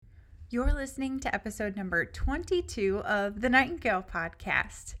You're listening to episode number 22 of the Nightingale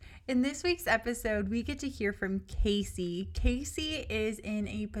podcast. In this week's episode, we get to hear from Casey. Casey is in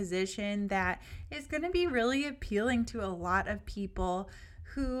a position that is going to be really appealing to a lot of people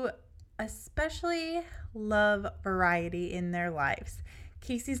who especially love variety in their lives.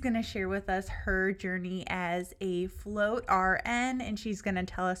 Casey's going to share with us her journey as a float RN, and she's going to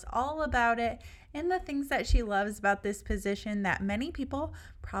tell us all about it and the things that she loves about this position that many people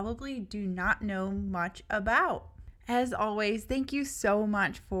probably do not know much about. As always, thank you so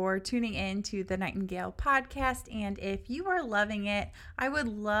much for tuning in to the Nightingale podcast, and if you are loving it, I would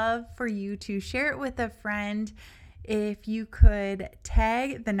love for you to share it with a friend. If you could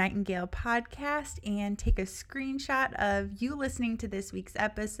tag the Nightingale podcast and take a screenshot of you listening to this week's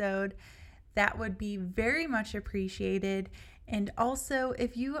episode, that would be very much appreciated. And also,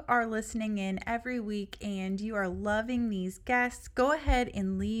 if you are listening in every week and you are loving these guests, go ahead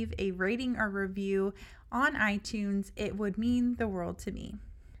and leave a rating or review on iTunes. It would mean the world to me.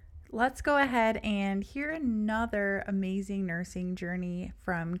 Let's go ahead and hear another amazing nursing journey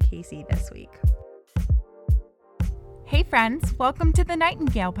from Casey this week. Hey friends, welcome to the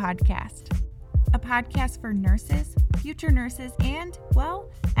Nightingale podcast, a podcast for nurses, future nurses, and, well,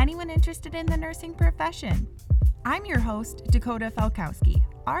 anyone interested in the nursing profession. I'm your host, Dakota Felkowski,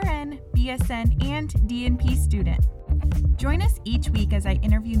 RN, BSN, and DNP student. Join us each week as I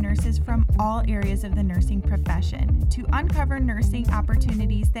interview nurses from all areas of the nursing profession to uncover nursing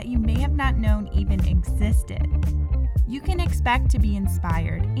opportunities that you may have not known even existed. You can expect to be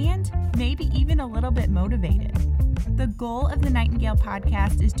inspired and maybe even a little bit motivated. The goal of the Nightingale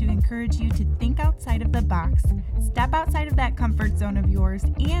podcast is to encourage you to think outside of the box, step outside of that comfort zone of yours,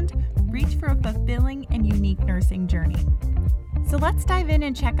 and reach for a fulfilling and unique nursing journey. So let's dive in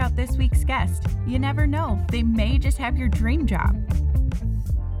and check out this week's guest. You never know, they may just have your dream job.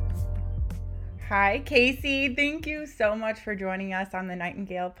 Hi, Casey. Thank you so much for joining us on the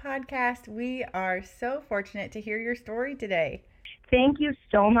Nightingale podcast. We are so fortunate to hear your story today. Thank you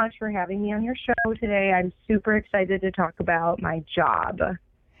so much for having me on your show today. I'm super excited to talk about my job.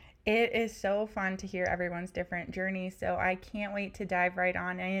 It is so fun to hear everyone's different journeys, so I can't wait to dive right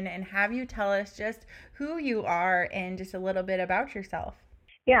on in and have you tell us just who you are and just a little bit about yourself.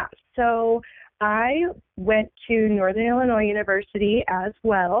 Yeah, so I went to Northern Illinois University as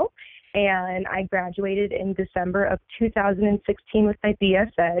well, and I graduated in December of 2016 with my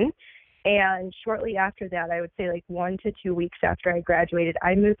BSN. And shortly after that, I would say like 1 to 2 weeks after I graduated,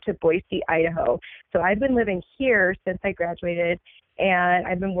 I moved to Boise, Idaho. So I've been living here since I graduated, and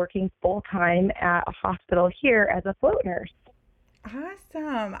I've been working full-time at a hospital here as a float nurse.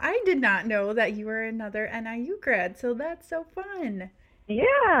 Awesome. I did not know that you were another NIU grad, so that's so fun.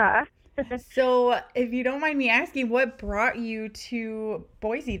 Yeah. So if you don't mind me asking, what brought you to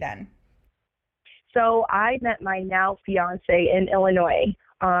Boise then? So I met my now fiance in Illinois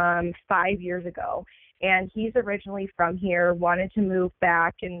 5 years ago, and he's originally from here, wanted to move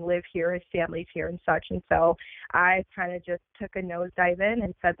back and live here, his family's here and such, and so I kind of just took a nosedive in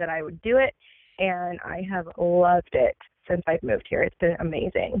and said that I would do it, and I have loved it since I've moved here. It's been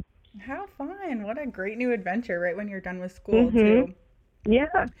amazing. How fun. What a great new adventure right when you're done with school too.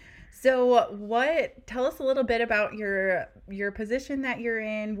 Yeah. So tell us a little bit about your position that you're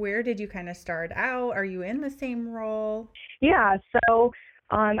in. Where did you kind of start out? Are you in the same role? Yeah, so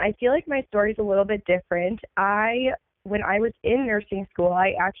I feel like my story is a little bit different. When I was in nursing school,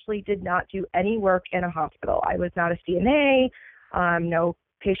 I actually did not do any work in a hospital. I was not a CNA, no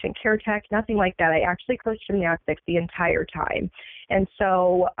patient care tech, nothing like that. I actually coached gymnastics the entire time. And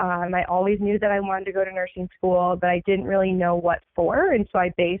so I always knew that I wanted to go to nursing school, but I didn't really know what for. And so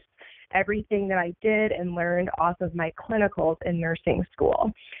I based everything that I did and learned off of my clinicals in nursing school.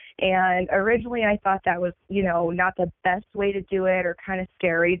 And originally I thought that was, not the best way to do it or kind of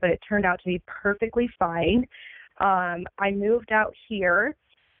scary, but it turned out to be perfectly fine. I moved out here,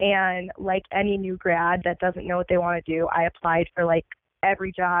 and like any new grad that doesn't know what they want to do, I applied for like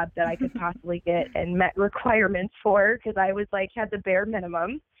every job that I could possibly get and met requirements for, because I was had the bare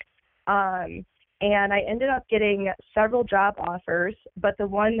minimum. And I ended up getting several job offers, but the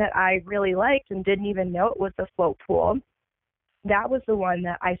one that I really liked and didn't even know it was the float pool. That was the one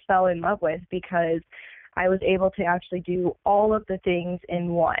that I fell in love with because I was able to actually do all of the things in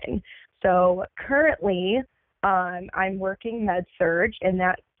one. So currently, I'm working med-surg, and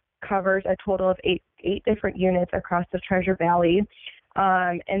that covers a total of eight different units across the Treasure Valley.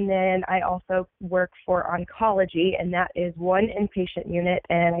 And then I also work for oncology, and that is 1 inpatient unit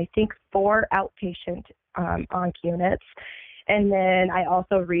and I think 4 outpatient onc units. And then I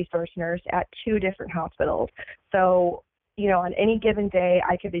also resource nurse at 2 different hospitals. So on any given day,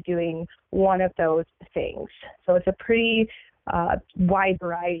 I could be doing one of those things. So it's a pretty wide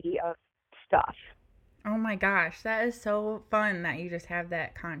variety of stuff. Oh my gosh, that is so fun that you just have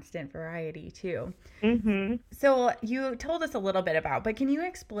that constant variety too. Mhm. So you told us a little bit about, but can you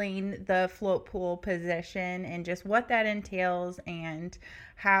explain the float pool position and just what that entails and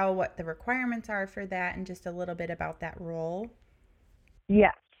what the requirements are for that and just a little bit about that role?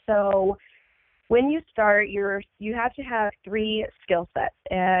 Yes. So when you start, you have to have three skill sets.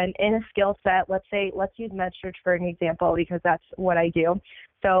 And in a skill set, let's use med-surg for an example because that's what I do.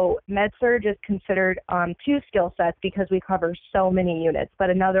 So med-surg is considered two skill sets because we cover so many units. But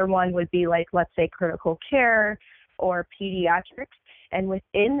another one would be like, let's say, critical care or pediatrics. And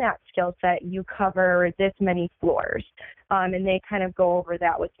within that skill set, you cover this many floors. And they kind of go over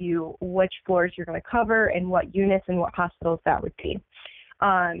that with you, which floors you're going to cover and what units and what hospitals that would be.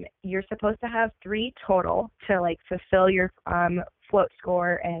 You're supposed to have 3 total to like fulfill your float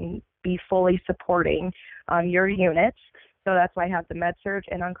score and be fully supporting your units. So that's why I have the med-surg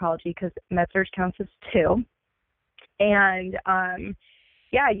and oncology because med-surg counts as 2. And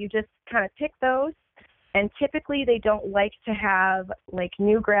you just kind of pick those. And typically they don't like to have like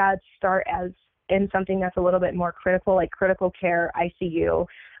new grads start as in something that's a little bit more critical, like critical care, ICU,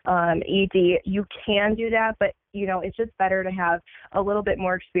 ED. You can do that, but it's just better to have a little bit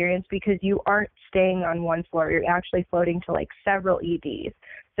more experience because you aren't staying on one floor. You're actually floating to like several EDs.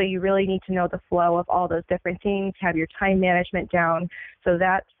 So you really need to know the flow of all those different things, have your time management down. So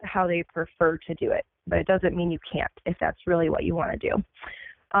that's how they prefer to do it. But it doesn't mean you can't if that's really what you want to do.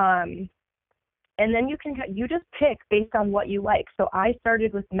 And then you just pick based on what you like. So I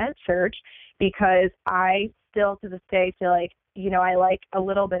started with med-surg because I still to this day feel like, I like a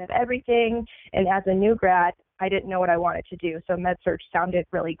little bit of everything. And as a new grad, I didn't know what I wanted to do. So med-surg sounded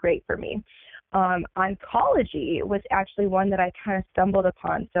really great for me. Oncology was actually one that I kind of stumbled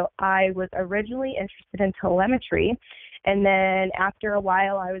upon. So I was originally interested in telemetry. And then after a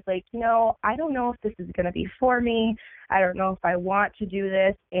while, I was like, I don't know if this is going to be for me. I don't know if I want to do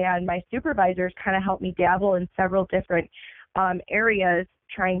this. And my supervisors kind of helped me dabble in several different areas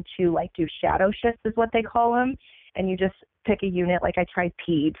trying to like do shadow shifts is what they call them. And you just pick a unit. Like I tried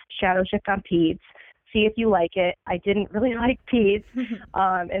peds, shadow shift on peds, see if you like it. I didn't really like peds.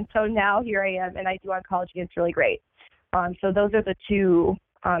 And so now here I am and I do oncology and it's really great. So those are the 2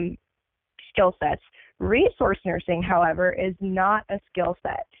 skill sets. Resource nursing, however, is not a skill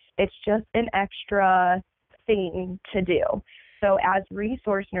set. It's just an extra thing to do. So as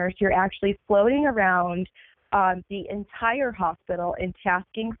resource nurse, you're actually floating around the entire hospital and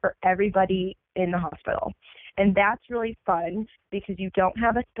tasking for everybody in the hospital. And that's really fun because you don't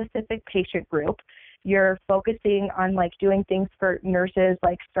have a specific patient group. You're focusing on like doing things for nurses,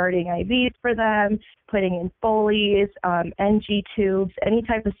 like starting IVs for them, putting in Foleys, NG tubes, any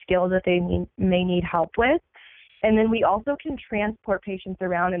type of skill that they may need help with. And then we also can transport patients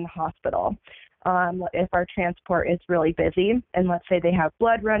around in the hospital. If our transport is really busy and let's say they have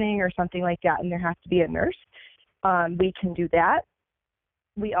blood running or something like that and there has to be a nurse, we can do that.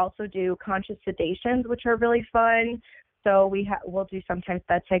 We also do conscious sedations, which are really fun. So we'll do sometimes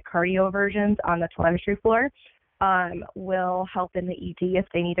bedside cardio versions on the telemetry floor. We'll help in the ED if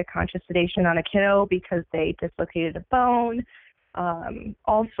they need a conscious sedation on a kiddo because they dislocated a bone,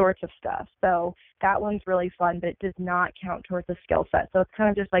 all sorts of stuff. So that one's really fun, but it does not count towards a skill set. So it's kind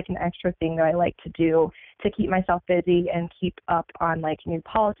of just like an extra thing that I like to do to keep myself busy and keep up on like new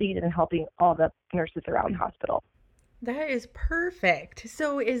policies and helping all the nurses around the hospital. That is perfect.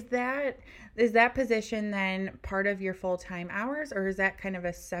 So is that position then part of your full-time hours or is that kind of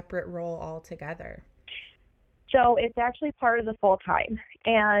a separate role altogether? So it's actually part of the full-time.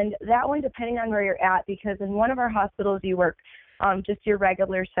 And that one, depending on where you're at, because in one of our hospitals you work just your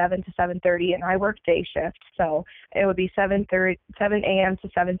regular 7 to 7:30, and I work day shift. So it would be 7 a.m. to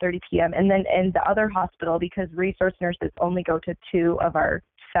 7:30 p.m. And then in the other hospital, because resource nurses only go to 2 of our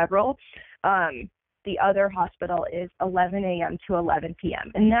several, the other hospital is 11 a.m. to 11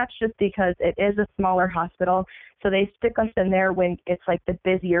 p.m. And that's just because it is a smaller hospital. So they stick us in there when it's like the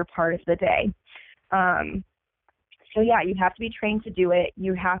busier part of the day. So yeah, you have to be trained to do it.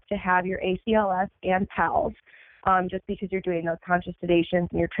 You have to have your ACLS and PALS, just because you're doing those conscious sedations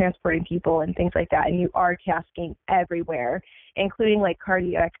and you're transporting people and things like that. And you are tasking everywhere, including like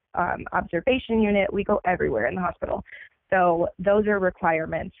cardiac observation unit. We go everywhere in the hospital. So those are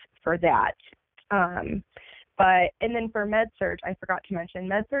requirements for that. And then for med-surg, I forgot to mention,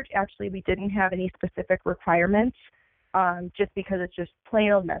 med-surg, actually, we didn't have any specific requirements, just because it's just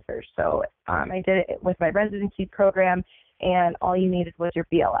plain old med-surg. So I did it with my residency program, and all you needed was your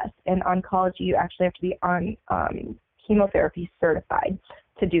BLS. In oncology, you actually have to be on chemotherapy certified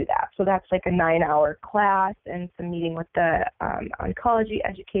to do that. So that's like a 9-hour class and some meeting with the oncology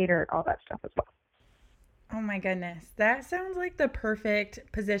educator and all that stuff as well. Oh my goodness. That sounds like the perfect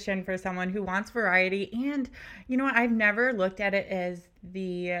position for someone who wants variety. And you know what? I've never looked at it as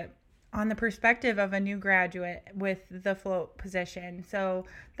on the perspective of a new graduate with the float position. So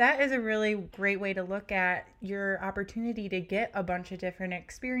that is a really great way to look at your opportunity to get a bunch of different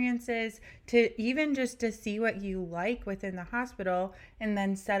experiences, to even just to see what you like within the hospital and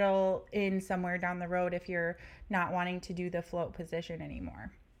then settle in somewhere down the road if you're not wanting to do the float position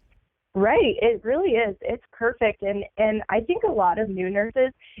anymore. Right. It really is. It's perfect. And I think a lot of new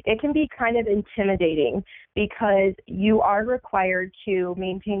nurses, it can be kind of intimidating because you are required to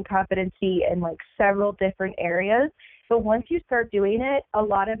maintain competency in like several different areas. But once you start doing it, a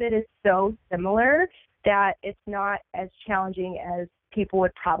lot of it is so similar that it's not as challenging as people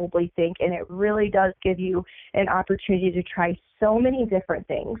would probably think. And it really does give you an opportunity to try so many different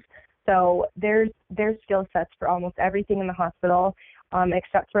things. So there's skill sets for almost everything in the hospital.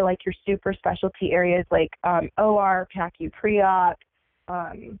 Except for like your super specialty areas like OR, PACU pre-op.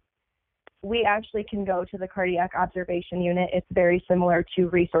 We actually can go to the cardiac observation unit. It's very similar to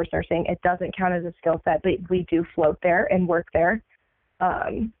resource nursing. It doesn't count as a skill set, but we do float there and work there.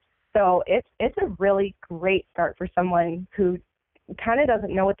 So it's a really great start for someone who kind of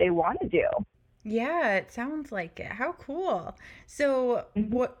doesn't know what they want to do. Yeah, it sounds like it. How cool. So,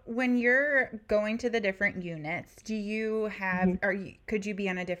 when you're going to the different units, do you have, could you be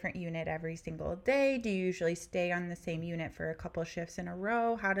on a different unit every single day? Do you usually stay on the same unit for a couple shifts in a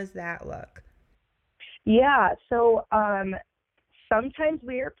row? How does that look? Yeah, so sometimes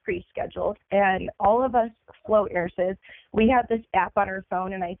we are pre-scheduled, and all of us float nurses, we have this app on our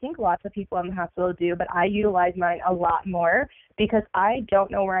phone, and I think lots of people in the hospital do, but I utilize mine a lot more because I don't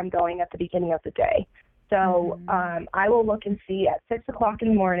know where I'm going at the beginning of the day. So I will look and see at 6 o'clock in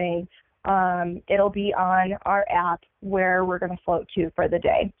the morning. It'll be on our app where we're going to float to for the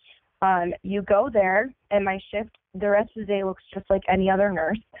day. You go there, and my shift, the rest of the day looks just like any other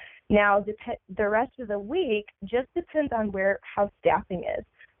nurse. Now, the rest of the week just depends on how staffing is.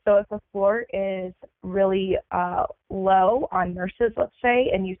 So if a floor is really low on nurses, let's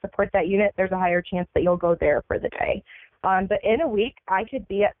say, and you support that unit, there's a higher chance that you'll go there for the day. But in a week, I could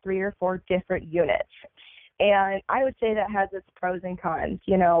be at 3 or 4 different units. And I would say that has its pros and cons,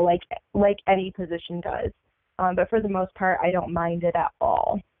 like any position does. But for the most part, I don't mind it at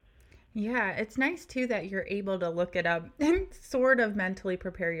all. Yeah, it's nice too that you're able to look it up and sort of mentally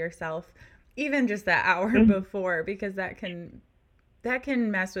prepare yourself, even just that hour before, because that can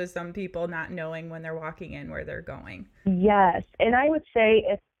mess with some people not knowing when they're walking in where they're going. Yes, and I would say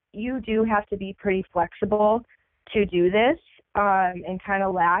if you do have to be pretty flexible to do this and kind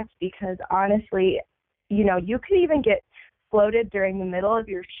of lax, because honestly, you could even get floated during the middle of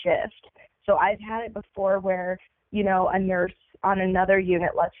your shift. So I've had it before where, a nurse on another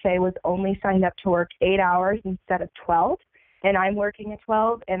unit, let's say, was only signed up to work 8 hours instead of 12, and I'm working at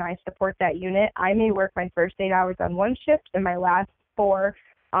 12 and I support that unit. I may work my first 8 hours on one shift and my last 4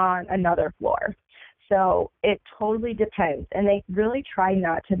 on another floor. So it totally depends, and they really try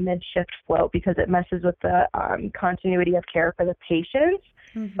not to mid-shift float because it messes with the continuity of care for the patients,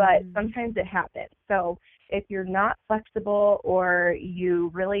 but sometimes it happens. So if you're not flexible or you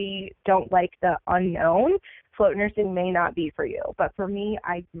really don't like the unknown, float nursing may not be for you. But for me,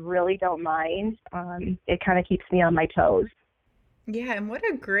 I really don't mind. It kind of keeps me on my toes. Yeah, and what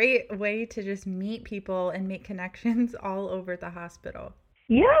a great way to just meet people and make connections all over the hospital.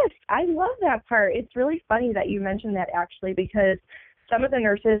 Yes, I love that part. It's really funny that you mentioned that, actually, because some of the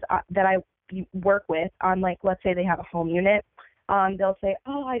nurses that I work with on, like, let's say they have a home unit, they'll say,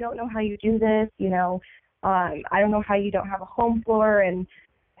 oh, I don't know how you do this, I don't know how you don't have a home floor, and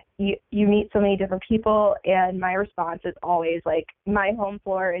you meet so many different people, and my response is always, like, my home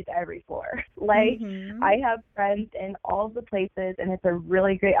floor is every floor. Like, I have friends in all the places, and it's a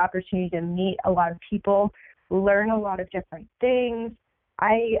really great opportunity to meet a lot of people, learn a lot of different things.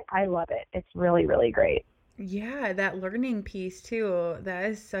 I love it. It's really, really great. Yeah, that learning piece too. That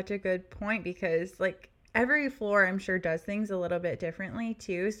is such a good point because like every floor I'm sure does things a little bit differently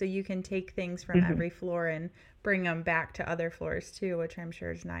too. So you can take things from every floor and bring them back to other floors too, which I'm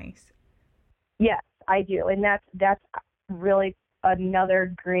sure is nice. Yes, I do. And that's really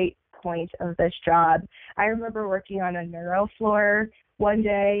another great point of this job. I remember working on a neuro floor one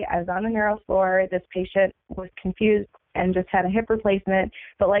day. I was on the neuro floor. This patient was confused and just had a hip replacement.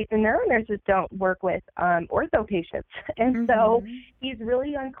 But like the neuro nurses don't work with ortho patients. And so he's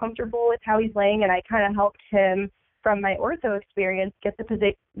really uncomfortable with how he's laying, and I kind of helped him from my ortho experience, get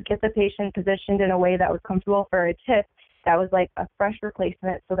the patient positioned in a way that was comfortable for a tip that was like a fresh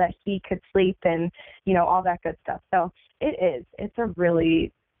replacement so that he could sleep and, all that good stuff. So it's a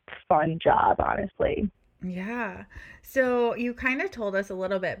really fun job, honestly. Yeah. So you kind of told us a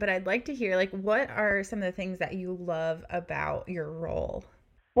little bit, but I'd like to hear, like, what are some of the things that you love about your role?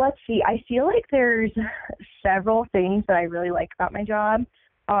 Let's see. I feel like there's several things that I really like about my job.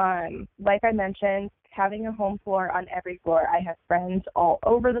 Like I mentioned, having a home floor on every floor. I have friends all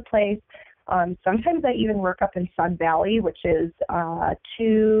over the place. Sometimes I even work up in Sun Valley, which is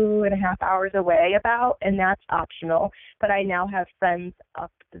 2.5 hours away and that's optional. But I now have friends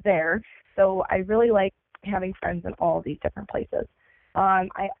up there. So I really like having friends in all these different places.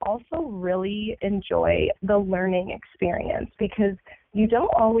 I also really enjoy the learning experience because you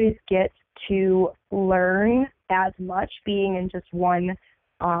don't always get to learn as much being in just one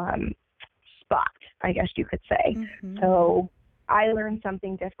spot, I guess you could say. Mm-hmm. So I learn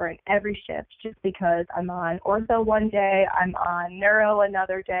something different every shift just because I'm on ortho one day, I'm on neuro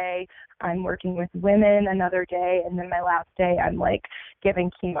another day, I'm working with women another day, and then my last day I'm like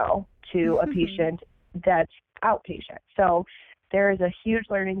giving chemo to a patient that's outpatient. So there is a huge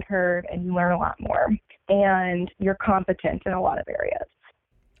learning curve and you learn a lot more and you're competent in a lot of areas.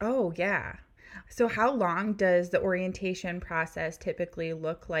 Oh, yeah. So how long does the orientation process typically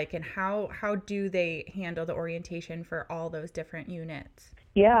look like, and how do they handle the orientation for all those different units?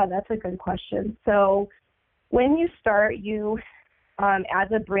 Yeah, that's a good question. So when you start, as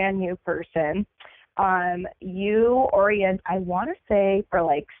a brand new person, you orient, I want to say, for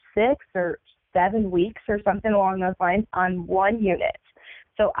like 6 or 7 weeks or something along those lines on one unit.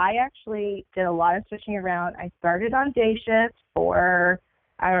 So I actually did a lot of switching around. I started on day shift for,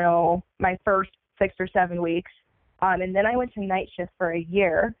 I don't know, my first 6 or 7 weeks. And then I went to night shift for a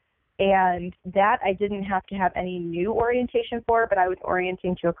year. And that I didn't have to have any new orientation for, but I was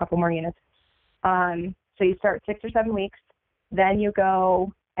orienting to a couple more units. So you start 6 or 7 weeks. Then you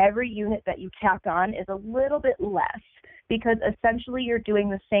go, every unit that you tack on is a little bit less because essentially you're doing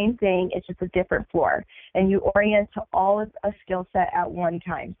the same thing. It's just a different floor. And you orient to all of a skill set at one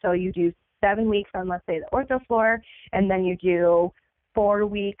time. So you do 7 weeks on, let's say, the ortho floor, and then you do 4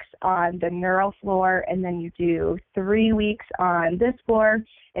 weeks on the neuro floor, and then you do 3 weeks on this floor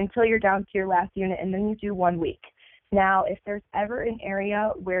until you're down to your last unit, and then you do 1 week. Now, if there's ever an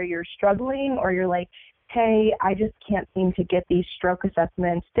area where you're struggling or you're like, hey, I just can't seem to get these stroke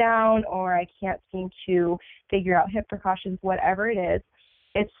assessments down, or I can't seem to figure out hip precautions, whatever it is,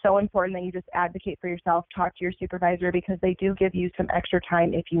 it's so important that you just advocate for yourself, talk to your supervisor, because they do give you some extra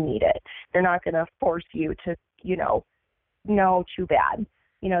time if you need it. They're not going to force you to, no, too bad.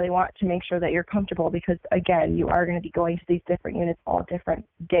 They want to make sure that you're comfortable because, again, you are going to be going to these different units all different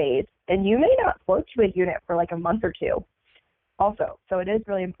days. And you may not float to a unit for like a month or two also. So it is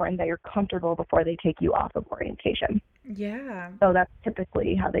really important that you're comfortable before they take you off of orientation. Yeah. So that's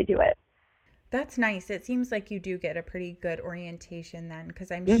typically how they do it. That's nice. It seems like you do get a pretty good orientation then,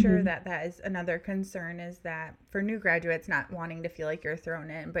 because I'm Mm-hmm. sure that is another concern, is that for new graduates not wanting to feel like you're thrown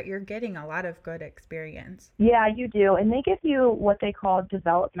in, but you're getting a lot of good experience. Yeah, you do. And they give you what they call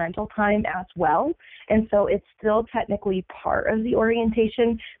developmental time as well. And so it's still technically part of the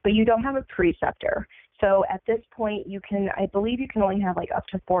orientation, but you don't have a preceptor. So at this point, I believe you can only have like up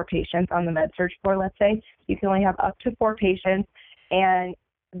to 4 patients on the med-surg floor, let's say. You can only have up to 4 patients, and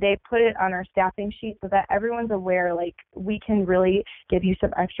they put it on our staffing sheet so that everyone's aware, like, we can really give you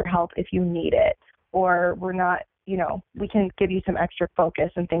some extra help if you need it, or we're not, we can give you some extra focus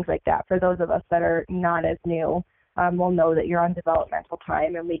and things like that. For those of us that are not as new, we'll know that you're on developmental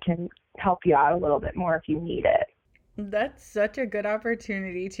time and we can help you out a little bit more if you need it. That's such a good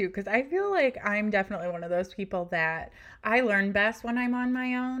opportunity too, because I feel like I'm definitely one of those people that I learn best when I'm on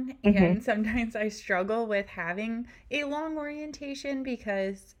my own. Mm-hmm. And sometimes I struggle with having a long orientation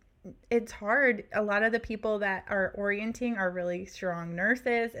because it's hard. A lot of the people that are orienting are really strong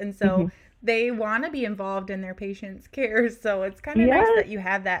nurses. And so Mm-hmm. they want to be involved in their patients' care. So it's kind of nice that you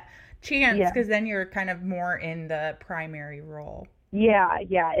have that chance, because then you're kind of more in the primary role. Yeah,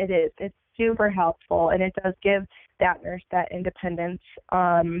 it is. It's super helpful, and it does give that nurse that independence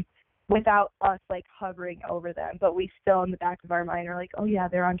without us like hovering over them. But we still in the back of our mind are like, oh yeah,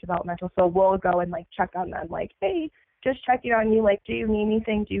 they're on developmental, so we'll go and like check on them, like, hey, just checking on you, like, do you need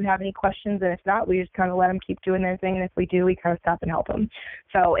anything? Do you have any questions? And if not, we just kind of let them keep doing their thing, and if we do, we kind of stop and help them.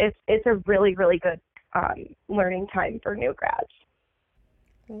 So it's a really, really good learning time for new grads.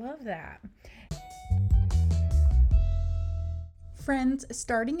 Love that. Friends,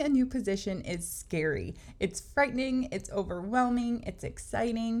 starting a new position is scary. It's frightening, it's overwhelming, it's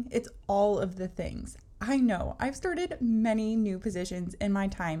exciting, it's all of the things. I know I've started many new positions in my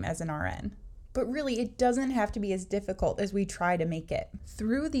time as an RN. But really, it doesn't have to be as difficult as we try to make it.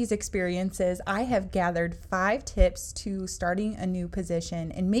 Through these experiences, I have gathered 5 tips to starting a new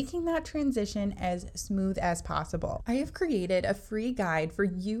position and making that transition as smooth as possible. I have created a free guide for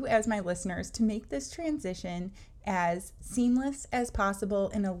you as my listeners to make this transition as seamless as possible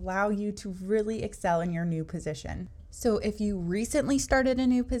and allow you to really excel in your new position. So if you recently started a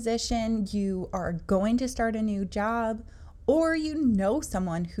new position, you are going to start a new job, or you know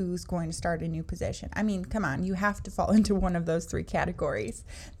someone who's going to start a new position. I mean, come on, you have to fall into one of those 3 categories.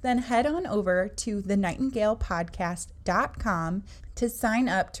 Then head on over to thenightingalepodcast.com to sign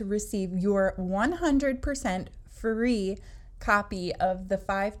up to receive your 100% free copy of the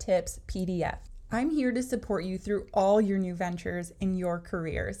 5 tips PDF. I'm here to support you through all your new ventures in your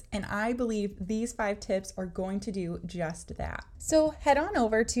careers, and I believe these 5 tips are going to do just that. So head on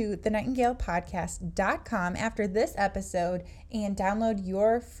over to thenightingalepodcast.com after this episode and download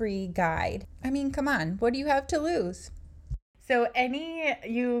your free guide. I mean, come on, what do you have to lose? So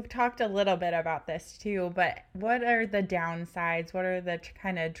you've talked a little bit about this too, but what are the downsides? What are the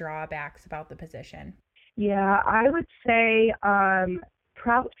kind of drawbacks about the position? Yeah, I would say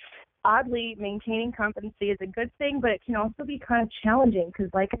oddly, maintaining competency is a good thing, but it can also be kind of challenging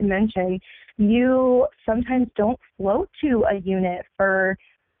because, like I mentioned, you sometimes don't float to a unit for,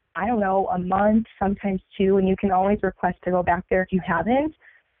 I don't know, a month, sometimes 2, and you can always request to go back there if you haven't,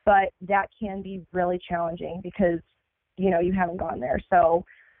 but that can be really challenging because, you haven't gone there. So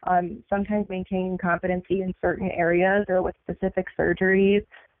sometimes maintaining competency in certain areas or with specific surgeries,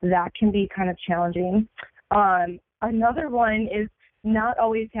 that can be kind of challenging. Another one is not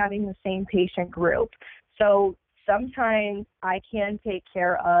always having the same patient group. So sometimes I can take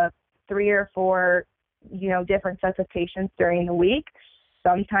care of 3 or 4, different sets of patients during the week.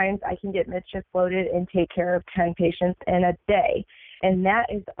 Sometimes I can get mid-shift loaded and take care of 10 patients in a day. And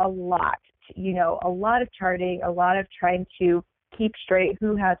that is a lot, a lot of charting, a lot of trying to keep straight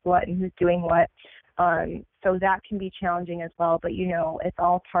who has what and who's doing what. So that can be challenging as well. But, it's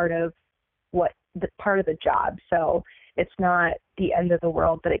all part of the job. So it's not the end of the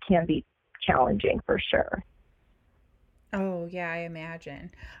world, but it can be challenging for sure. Oh, yeah, I imagine.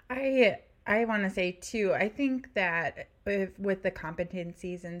 I want to say too, I think that with the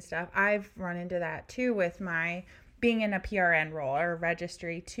competencies and stuff, I've run into that too with my being in a PRN role or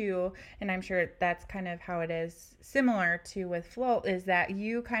registry too. And I'm sure that's kind of how it is similar to with float, is that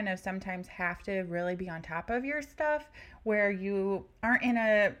you kind of sometimes have to really be on top of your stuff where you aren't in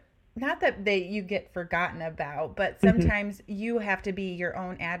a, not that you get forgotten about, but sometimes you have to be your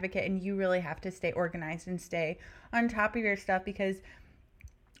own advocate and you really have to stay organized and stay on top of your stuff because,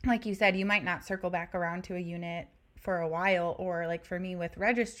 like you said, you might not circle back around to a unit for a while, or like for me with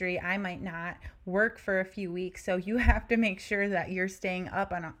registry, I might not work for a few weeks. So you have to make sure that you're staying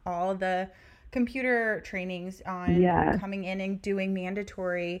up on all the computer trainings on coming in and doing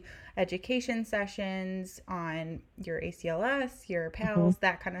mandatory education sessions on your ACLS, your PALS,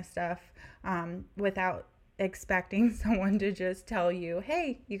 that kind of stuff, without expecting someone to just tell you,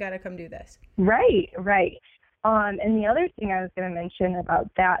 hey, you got to come do this. Right. And the other thing I was going to mention about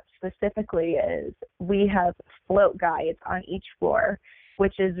that specifically is we have float guides on each floor,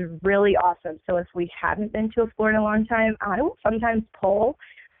 which is really awesome. So if we haven't been to a floor in a long time, I will sometimes pull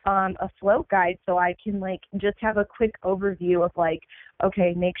a float guide so I can just have a quick overview of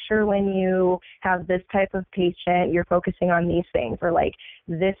okay, make sure when you have this type of patient, you're focusing on these things, or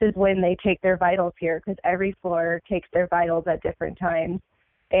this is when they take their vitals here, because every floor takes their vitals at different times.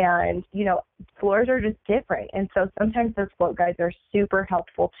 And, floors are just different. And so sometimes those float guides are super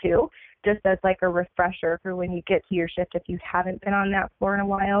helpful too, just as a refresher for when you get to your shift if you haven't been on that floor in a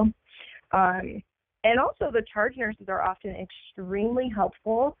while. And also the charge nurses are often extremely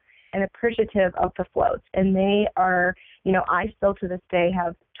helpful and appreciative of the floats. And they are, I still to this day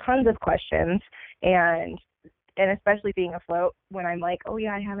have tons of questions, and especially being a float, when I'm like, oh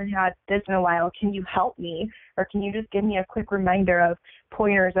yeah, I haven't had this in a while, can you help me? Or can you just give me a quick reminder of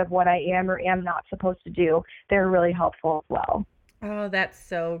pointers of what I am or am not supposed to do? They're really helpful as well. Oh, that's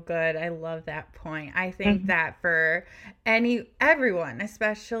so good. I love that point. I think that for everyone,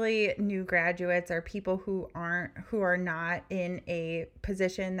 especially new graduates or people who are not in a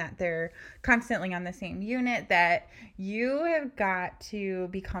position that they're constantly on the same unit, that you have got to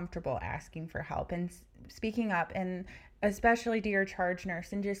be comfortable asking for help and speaking up, and especially to your charge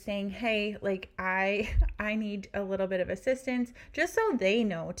nurse, and just saying, hey, I need a little bit of assistance, just so they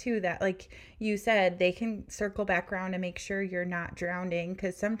know too that, like you said, they can circle back around and make sure you're not drowning,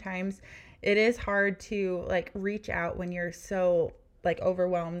 because sometimes it is hard to reach out when you're so like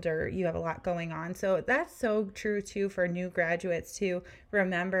overwhelmed or you have a lot going on. So that's so true too for new graduates to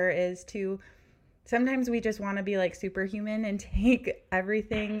remember, is to sometimes we just want to be like superhuman and take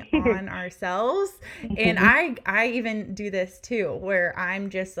everything on ourselves. And I even do this too, where I'm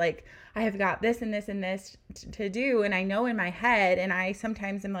just like, I have got this and this and this to do. And I know in my head, and I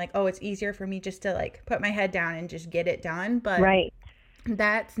sometimes am like, oh, it's easier for me just to like put my head down and just get it done. But right.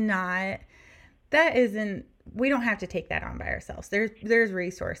 That isn't, we don't have to take that on by ourselves. There's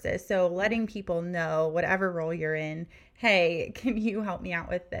resources. So letting people know, whatever role you're in, hey, can you help me out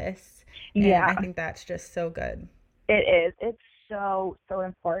with this? Yeah. And I think that's just so good. It is. It's so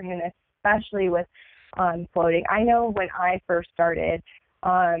important, and especially with floating. I know when I first started,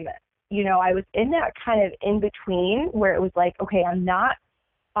 you know, I was in that kind of in between where it was like, okay, I'm not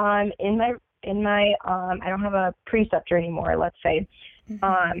in my I don't have a preceptor anymore, let's say.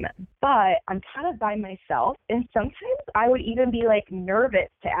 But I'm kind of by myself, and sometimes I would even be like nervous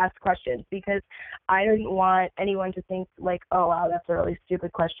to ask questions because I didn't want anyone to think like, oh wow, that's a really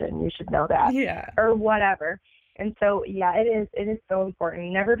stupid question, you should know that, or whatever. And so yeah, it is so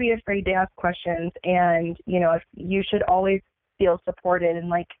important. Never be afraid to ask questions, and you know, if you should always feel supported and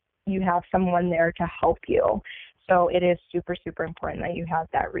like you have someone there to help you. So it is super important that you have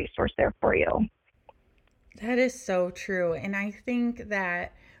that resource there for you. That is so true. And I think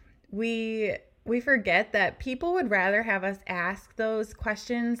that we forget that people would rather have us ask those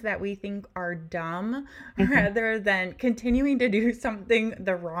questions that we think are dumb rather than continuing to do something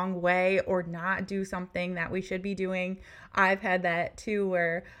the wrong way or not do something that we should be doing. I've had that too,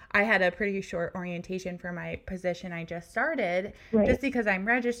 where I had a pretty short orientation for my position I just started, just because I'm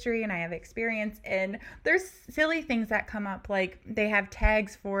registry and I have experience. And there's silly things that come up, like they have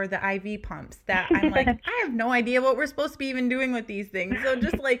tags for the IV pumps that I'm like, I have no idea what we're supposed to be even doing with these things. So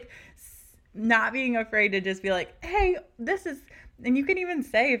just like not being afraid to just be like, hey, this is, and you can even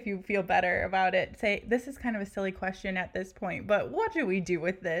say if you feel better about it, say, this is kind of a silly question at this point, but what do we do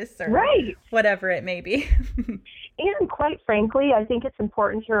with this? Or whatever it may be. And quite frankly, I think it's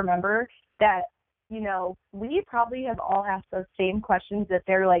important to remember that, you know, we probably have all asked those same questions that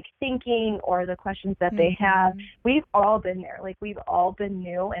they're like thinking, or the questions that they have. We've all been there. Like, we've all been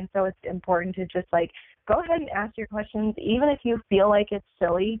new. And so it's important to just like go ahead and ask your questions, even if you feel like it's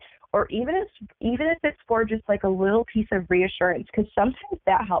silly, or even if it's for just like a little piece of reassurance, because sometimes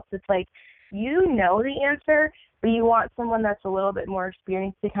that helps. It's like, you know the answer, but you want someone that's a little bit more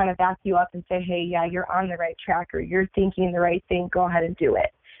experienced to kind of back you up and say, hey, yeah, you're on the right track, or you're thinking the right thing, go ahead and do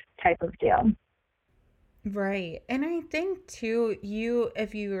it, type of deal. Right. And I think too,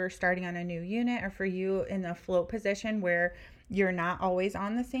 if you were starting on a new unit, or for you in the float position where you're not always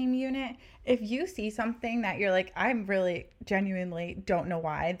on the same unit, if you see something that you're like, I really genuinely don't know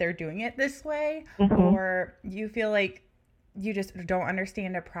why they're doing it this way, or you feel like you just don't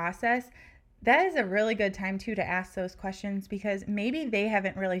understand a process, that is a really good time too to ask those questions, because maybe they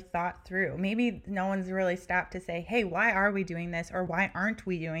haven't really thought through. Maybe no one's really stopped to say, hey, why are we doing this? Or why aren't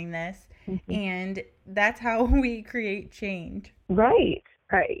we doing this? And that's how we create change. Right.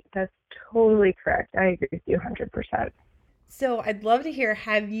 That's totally correct. I agree with you 100%. So I'd love to hear,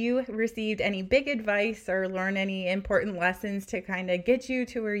 have you received any big advice or learned any important lessons to kind of get you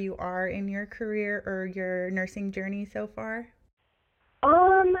to where you are in your career or your nursing journey so far?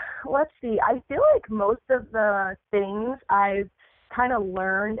 Let's see. I feel like most of the things I've kind of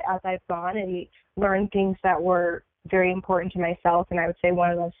learned as I've gone, and learned things that were very important to myself. And I would say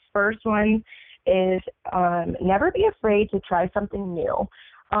one of those first ones is never be afraid to try something new.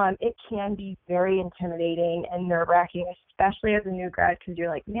 It can be very intimidating and nerve-wracking, especially as a new grad, because you're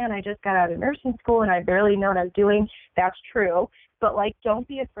like, man, I just got out of nursing school and I barely know what I'm doing. That's true. But, like, don't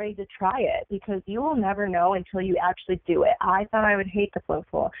be afraid to try it, because you will never know until you actually do it. I thought I would hate the float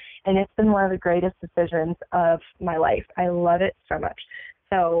pool, and it's been one of the greatest decisions of my life. I love it so much.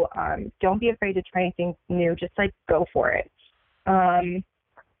 So don't be afraid to try anything new. Just, like, go for it. And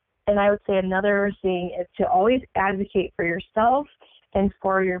I would say another thing is to always advocate for yourself and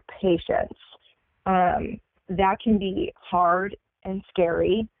for your patients. That can be hard and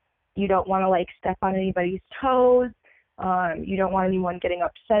scary. You don't want to like step on anybody's toes. You don't want anyone getting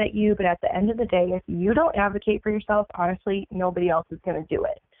upset at you, but at the end of the day, if you don't advocate for yourself, honestly, nobody else is going to do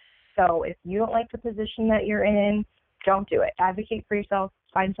it. So if you don't like the position that you're in, don't do it. Advocate for yourself.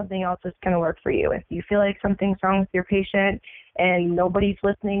 Find something else that's going to work for you. If you feel like something's wrong with your patient and nobody's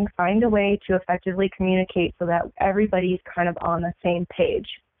listening, find a way to effectively communicate so that everybody's kind of on the same page.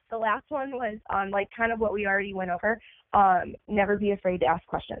 The last one was like kind of what we already went over. Never be afraid to ask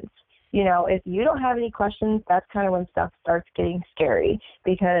questions. You know, if you don't have any questions, that's kind of when stuff starts getting scary,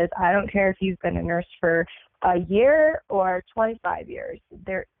 because I don't care if you've been a nurse for a year or 25 years.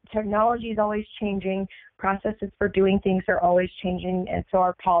 Their technology is always changing. Processes for doing things are always changing, and so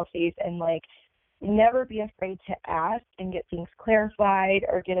are policies. And like, never be afraid to ask and get things clarified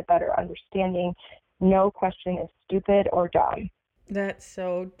or get a better understanding. No question is stupid or dumb. That's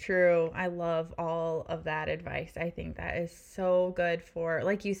so true. I love all of that advice. I think that is so good for,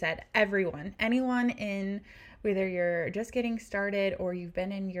 like you said, everyone, anyone in, whether you're just getting started or you've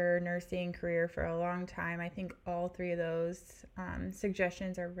been in your nursing career for a long time. I think all three of those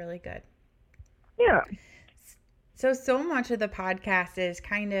suggestions are really good. Yeah. So much of the podcast is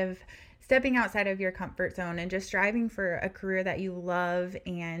kind of stepping outside of your comfort zone and just striving for a career that you love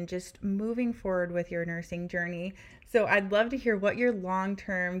and just moving forward with your nursing journey. So I'd love to hear what your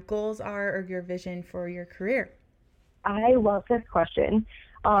long-term goals are or your vision for your career. I love this question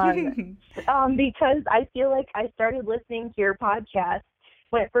because I feel like I started listening to your podcast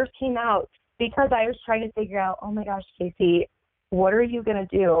when it first came out because I was trying to figure out, oh my gosh, Casey, what are you going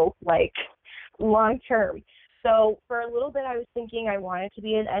to do like long term? So for a little bit, I was thinking I wanted to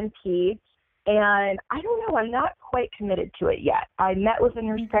be an NP, and I don't know, I'm not quite committed to it yet. I met with a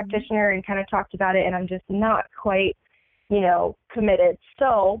nurse practitioner and kind of talked about it, and I'm just not quite, committed.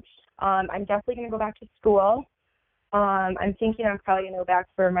 So I'm definitely going to go back to school. I'm thinking I'm probably going to go back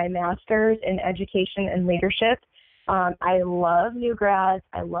for my master's in education and leadership. I love new grads.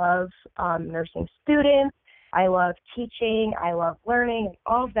 I love nursing students. I love teaching, I love learning, and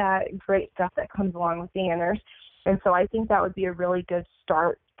all of that great stuff that comes along with being a nurse. And so I think that would be a really good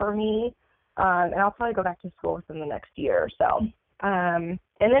start for me. And I'll probably go back to school within the next year or so. And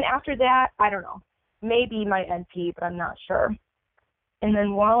then after that, I don't know, maybe my NP, but I'm not sure. And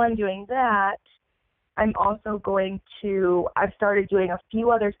then while I'm doing that, I'm also I've started doing a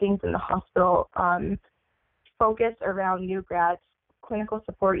few other things in the hospital, focused around new grads. Clinical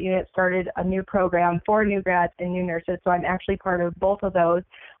Support Unit started a new program for new grads and new nurses, so I'm actually part of both of those.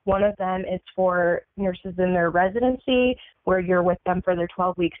 One of them is for nurses in their residency, where you're with them for their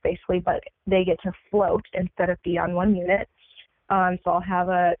 12 weeks basically, but they get to float instead of be on one unit. So I'll have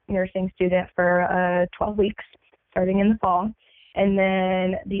a nursing student for 12 weeks starting in the fall. And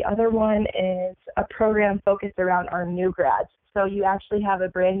then the other one is a program focused around our new grads. So you actually have a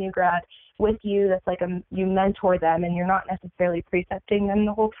brand new grad with you that's like you mentor them, and you're not necessarily precepting them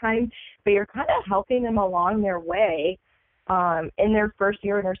the whole time, but you're kind of helping them along their way in their first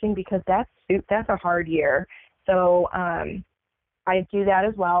year of nursing, because that's a hard year. So I do that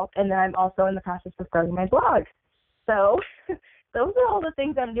as well. And then I'm also in the process of starting my blog. So those are all the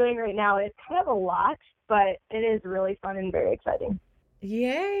things I'm doing right now. It's kind of a lot, but it is really fun and very exciting.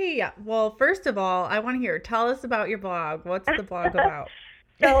 Yay! Well, first of all, I want to hear, tell us about your blog. What's the blog about?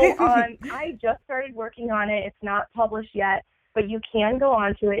 So I just started working on it. It's not published yet, but you can go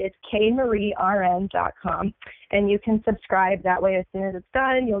on to it. It's kmariern.com, and you can subscribe. That way, as soon as it's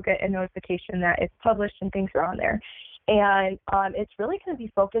done, you'll get a notification that it's published and things are on there. And it's really going to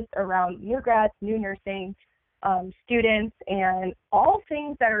be focused around new grads, new nursing students, and all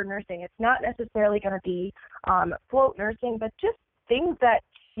things that are nursing. It's not necessarily going to be float nursing, but just things that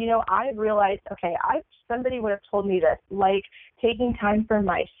I realized, okay, somebody would have told me this, like taking time for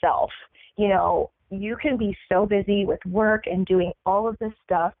myself. You can be so busy with work and doing all of this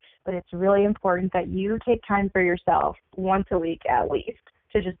stuff, but it's really important that you take time for yourself once a week at least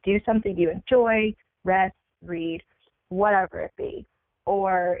to just do something you enjoy, rest, read, whatever it be.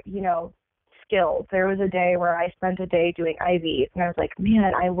 Or, skills. There was a day where I spent a day doing IVs, and I was like,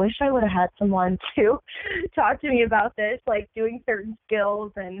 man, I wish I would have had someone to talk to me about this, like doing certain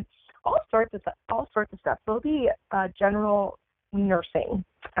skills and all sorts of stuff. So it'll be general nursing,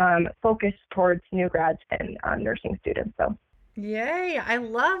 focused towards new grads and nursing students. So yay, I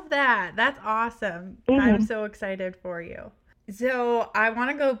love that. That's awesome. I'm so excited for you. So I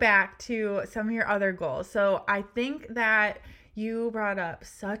want to go back to some of your other goals. So I think that you brought up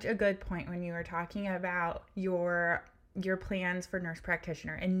such a good point when you were talking about your plans for nurse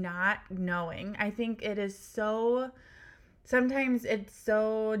practitioner and not knowing. I think it is sometimes it's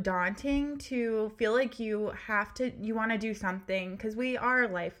so daunting to feel like you want to do something, because we are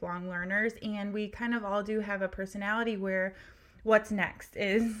lifelong learners, and we kind of all do have a personality where what's next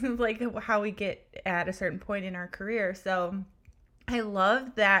is like how we get at a certain point in our career. So I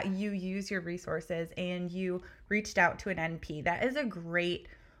love that you use your resources and you reached out to an NP. That is a great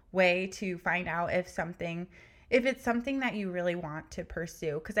way to find out if it's something that you really want to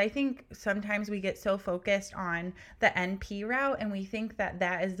pursue. Because I think sometimes we get so focused on the NP route, and we think that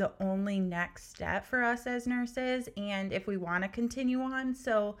that is the only next step for us as nurses, and if we want to continue on.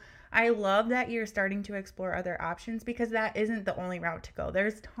 So I love that you're starting to explore other options, because that isn't the only route to go.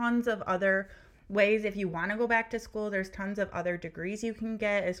 There's tons of other ways. If you want to go back to school, there's tons of other degrees you can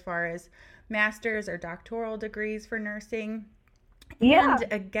get as far as master's or doctoral degrees for nursing. Yeah.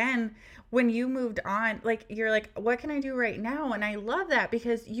 And again, when you moved on, like you're like, what can I do right now? And I love that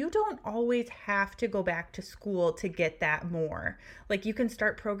because you don't always have to go back to school to get that more. Like you can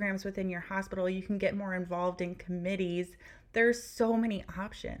start programs within your hospital, you can get more involved in committees. There's so many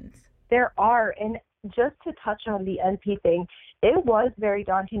options. There are. And just to touch on the NP thing, it was very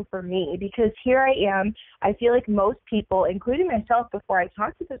daunting for me because here I am. I feel like most people, including myself before I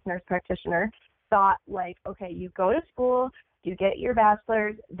talked to this nurse practitioner, thought like, okay, you go to school, you get your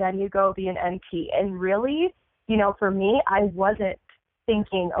bachelor's, then you go be an NP. And really, for me, I wasn't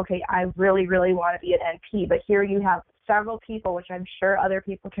thinking, okay, I really, really want to be an NP. But here you have several people, which I'm sure other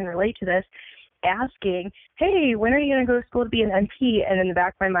people can relate to this, asking, hey, when are you going to go to school to be an NP? And in the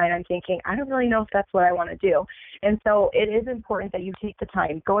back of my mind, I'm thinking, I don't really know if that's what I want to do. And so it is important that you take the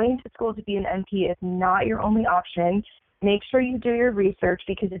time. Going to school to be an NP is not your only option. Make sure you do your research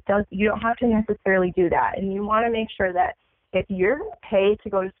because you don't have to necessarily do that. And you want to make sure that if you're paid to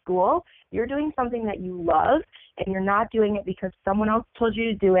go to school, you're doing something that you love and you're not doing it because someone else told you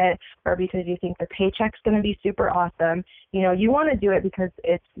to do it or because you think the paycheck's going to be super awesome. You want to do it because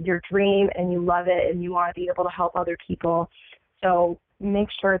it's your dream and you love it and you want to be able to help other people. So make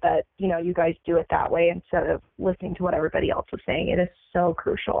sure that, you guys do it that way instead of listening to what everybody else is saying. It is so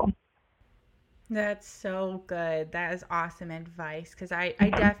crucial. That's so good. That is awesome advice because I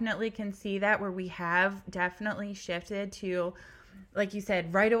definitely can see that where we have definitely shifted to, like you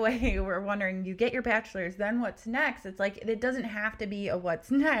said, right away, we're wondering, you get your bachelor's, then what's next? It's like, it doesn't have to be a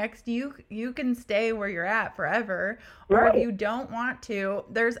what's next. You can stay where you're at forever. Or Right. if you don't want to,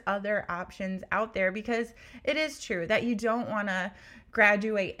 there's other options out there because it is true that you don't want to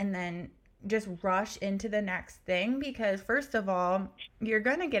graduate and then just rush into the next thing because first of all, you're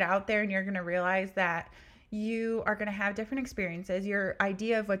going to get out there and you're going to realize that you are going to have different experiences. Your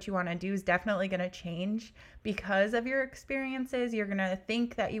idea of what you want to do is definitely going to change because of your experiences. You're going to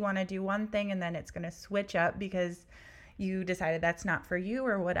think that you want to do one thing and then it's going to switch up because you decided that's not for you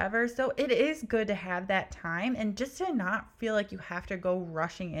or whatever. So it is good to have that time and just to not feel like you have to go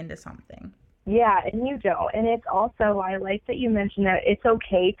rushing into something. Yeah, and you don't. And it's also, I like that you mentioned that it's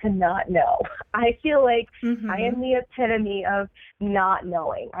okay to not know. I feel like I am the epitome of not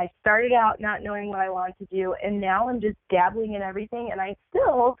knowing. I started out not knowing what I wanted to do, and now I'm just dabbling in everything. And I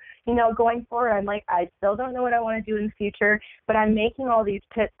still, going forward, I'm like, I still don't know what I want to do in the future, but I'm making all these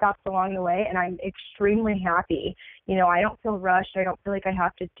pit stops along the way, and I'm extremely happy. I don't feel rushed. I don't feel like I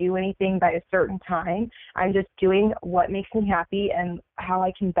have to do anything by a certain time. I'm just doing what makes me happy and how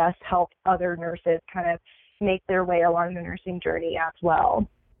I can best help other nurses kind of make their way along the nursing journey as well.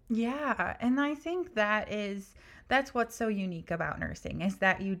 Yeah, and I think that's what's so unique about nursing is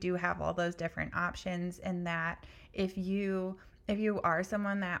that you do have all those different options and that if you are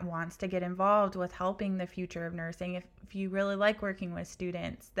someone that wants to get involved with helping the future of nursing, if you really like working with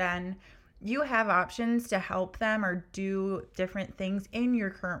students, then you have options to help them or do different things in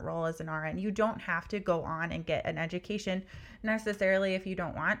your current role as an RN. You don't have to go on and get an education necessarily if you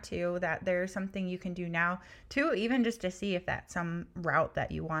don't want to, that there's something you can do now too, even just to see if that's some route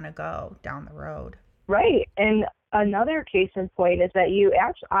that you want to go down the road. Right. And another case in point is that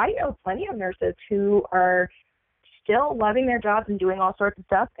I know plenty of nurses who are still loving their jobs and doing all sorts of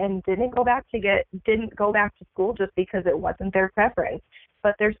stuff and didn't go back to school just because it wasn't their preference.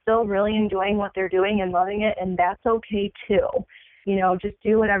 But they're still really enjoying what they're doing and loving it, and that's okay too. Just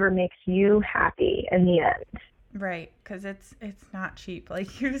do whatever makes you happy in the end. Right, because it's not cheap,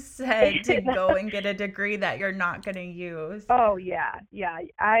 like you said, to go and get a degree that you're not going to use. Oh yeah.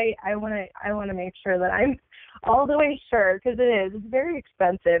 I want to make sure that I'm all the way sure because it's very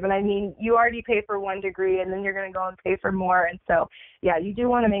expensive, and I mean you already pay for one degree and then you're going to go and pay for more, and so yeah, you do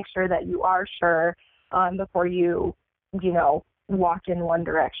want to make sure that you are sure before you walk in one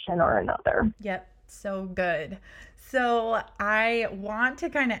direction or another. Yep, so good. So I want to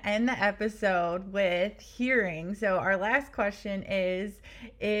kind of end the episode with hearing. So our last question is,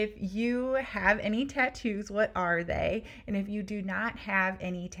 if you have any tattoos, what are they? And if you do not have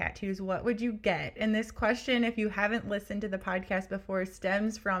any tattoos, what would you get? And this question, if you haven't listened to the podcast before,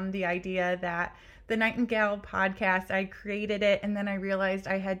 stems from the idea that the Nightingale podcast, I created it and then I realized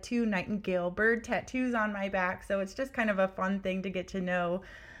I had 2 nightingale bird tattoos on my back. So it's just kind of a fun thing to get to know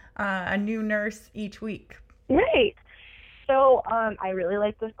a new nurse each week. Right. So I really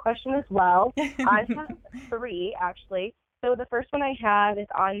like this question as well. I have 3 actually. So the first one I have is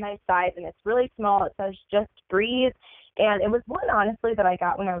on my side and it's really small. It says just breathe. And it was one, honestly, that I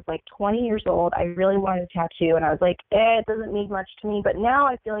got when I was like 20 years old. I really wanted a tattoo, and I was like, it doesn't mean much to me. But now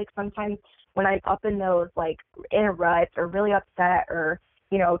I feel like sometimes when I'm up in those, like, in a rut or really upset or,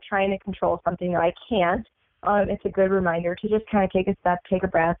 trying to control something that I can't, it's a good reminder to just kind of take a step, take a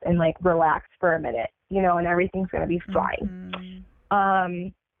breath, and, like, relax for a minute, and everything's going to be fine.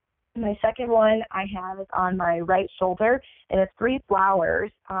 My second one I have is on my right shoulder, and it's 3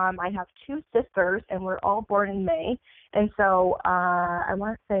 flowers. I have 2 sisters, and we're all born in May. And so I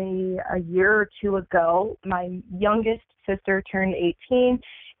want to say a year or 2 ago, my youngest sister turned 18,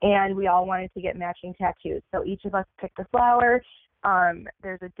 and we all wanted to get matching tattoos. So each of us picked a flower.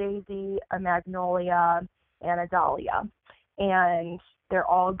 There's a daisy, a magnolia, and a dahlia. And they're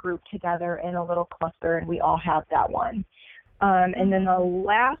all grouped together in a little cluster, and we all have that one. And then the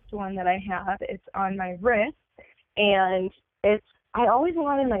last one that I have, it's on my wrist, and I always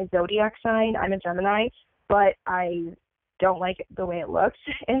wanted my zodiac sign. I'm a Gemini, but I don't like the way it looks.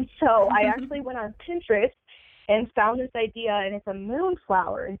 And so I actually went on Pinterest and found this idea, and it's a moon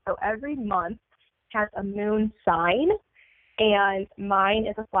flower. And so every month has a moon sign, and mine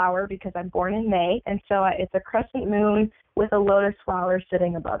is a flower because I'm born in May. And so it's a crescent moon with a lotus flower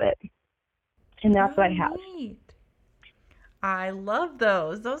sitting above it. And that's what I have. Neat. I love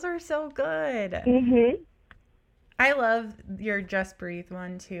those. Those are so good. Mm-hmm. I love your Just Breathe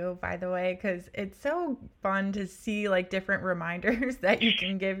one too, by the way, because it's so fun to see like different reminders that you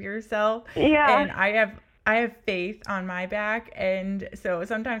can give yourself. Yeah. And I have faith on my back, and so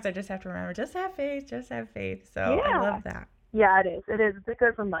sometimes I just have to remember, just have faith, just have faith. So yeah. I love that. Yeah, it is. It is. It's a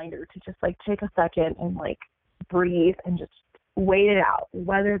good reminder to just like take a second and like breathe and just wait it out,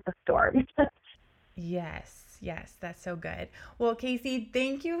 weather the storm. Yes, that's so good. Well, Casey,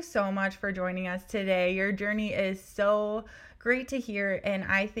 thank you so much for joining us today. Your journey is so great to hear, and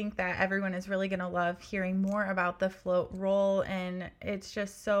I think that everyone is really going to love hearing more about the float roll, and it's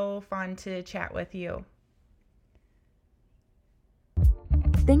just so fun to chat with you.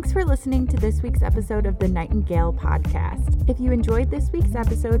 Thanks for listening to this week's episode of the Nightingale Podcast. If you enjoyed this week's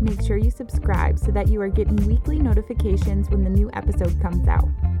episode, make sure you subscribe so that you are getting weekly notifications when the new episode comes out.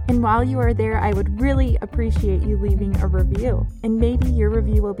 And while you are there, I would really appreciate you leaving a review, and maybe your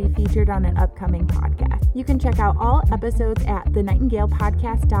review will be featured on an upcoming podcast. You can check out all episodes at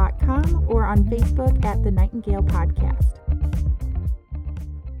thenightingalePodcast.com or on Facebook at The Nightingale Podcast.